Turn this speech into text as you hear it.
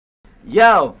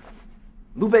Yo,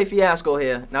 Lupe Fiasco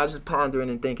here, and I was just pondering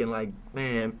and thinking like,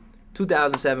 man,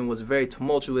 2007 was a very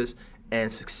tumultuous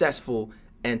and successful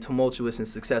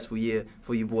year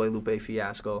for your boy Lupe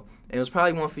Fiasco. And it was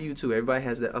probably one for you too. Everybody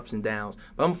has their ups and downs.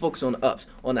 But I'm going to focus on the ups,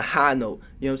 on the high note.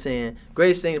 You know what I'm saying?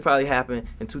 Greatest thing that probably happened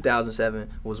in 2007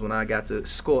 was when I got to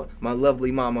escort my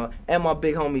lovely mama and my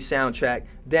big homie Soundtrack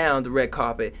down the red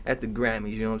carpet at the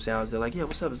Grammys. You know what I'm saying? I was there like, yeah,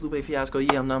 what's up? It's Lupe Fiasco.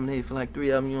 Yeah, I'm nominated for like 3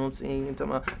 of them. You know what I'm saying? And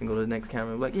go to the next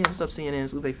camera and be like, yeah, what's up, CNN?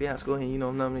 It's Lupe Fiasco. And you know,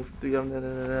 I'm nominated for 3 of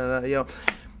them. Yo.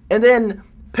 And then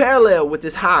parallel with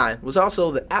this high was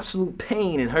also the absolute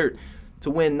pain and hurt to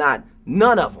win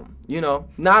none of them, you know,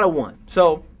 not a one.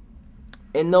 So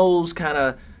in those kind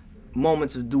of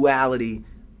moments of duality,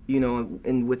 you know,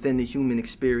 and within the human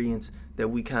experience that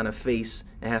we kind of face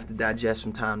and have to digest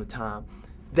from time to time,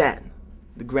 that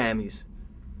the Grammys,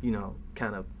 you know,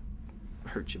 kind of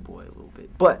hurt your boy a little bit.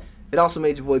 But it also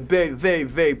made your boy very, very,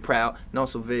 very proud and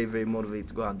also very, very motivated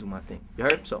to go out and do my thing. You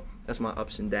heard? So that's my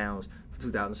ups and downs for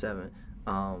 2007.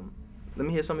 Let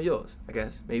me hear some of yours, I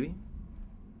guess. Maybe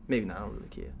not. I don't really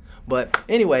care. But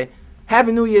anyway,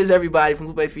 Happy New Year's, everybody, from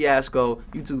Lupe Fiasco,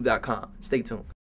 YouTube.com. Stay tuned.